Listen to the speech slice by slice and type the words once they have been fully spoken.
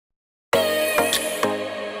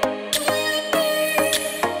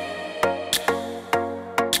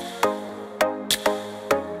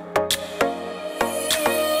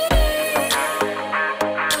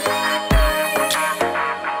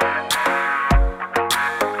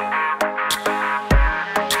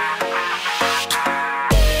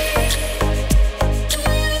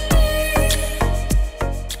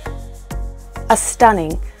a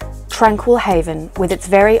stunning, tranquil haven with its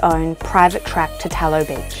very own private track to Tallow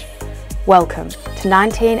Beach. Welcome to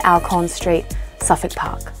 19 Alcorn Street, Suffolk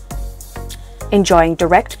Park. Enjoying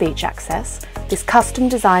direct beach access, this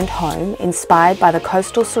custom-designed home, inspired by the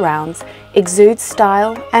coastal surrounds, exudes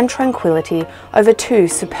style and tranquility over two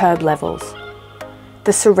superb levels.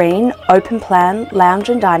 The serene, open-plan lounge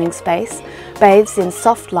and dining space bathes in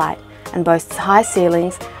soft light and boasts high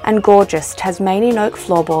ceilings and gorgeous Tasmanian oak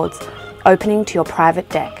floorboards opening to your private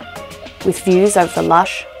deck, with views over the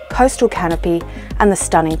lush coastal canopy and the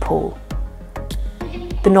stunning pool.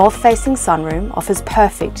 The north-facing sunroom offers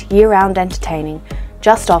perfect year-round entertaining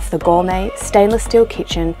just off the gourmet stainless steel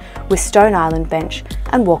kitchen with stone island bench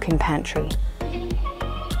and walk-in pantry.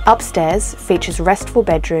 Upstairs features restful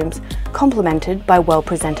bedrooms complemented by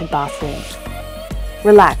well-presented bathrooms.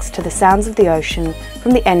 Relax to the sounds of the ocean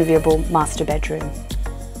from the enviable master bedroom.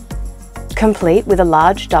 Complete with a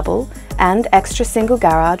large double and extra single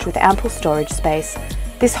garage with ample storage space,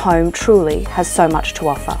 this home truly has so much to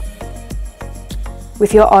offer.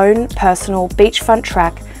 With your own personal beachfront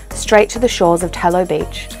track straight to the shores of Tallow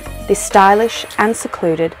Beach, this stylish and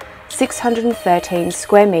secluded 613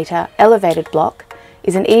 square metre elevated block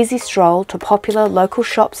is an easy stroll to popular local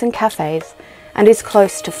shops and cafes and is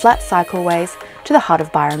close to flat cycleways to the heart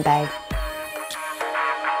of Byron Bay.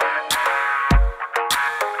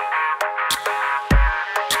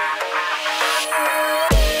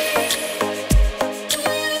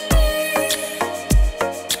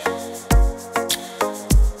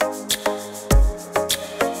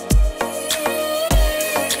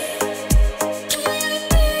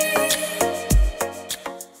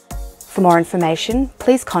 For more information,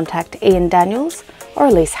 please contact Ian Daniels or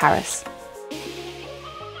Elise Harris.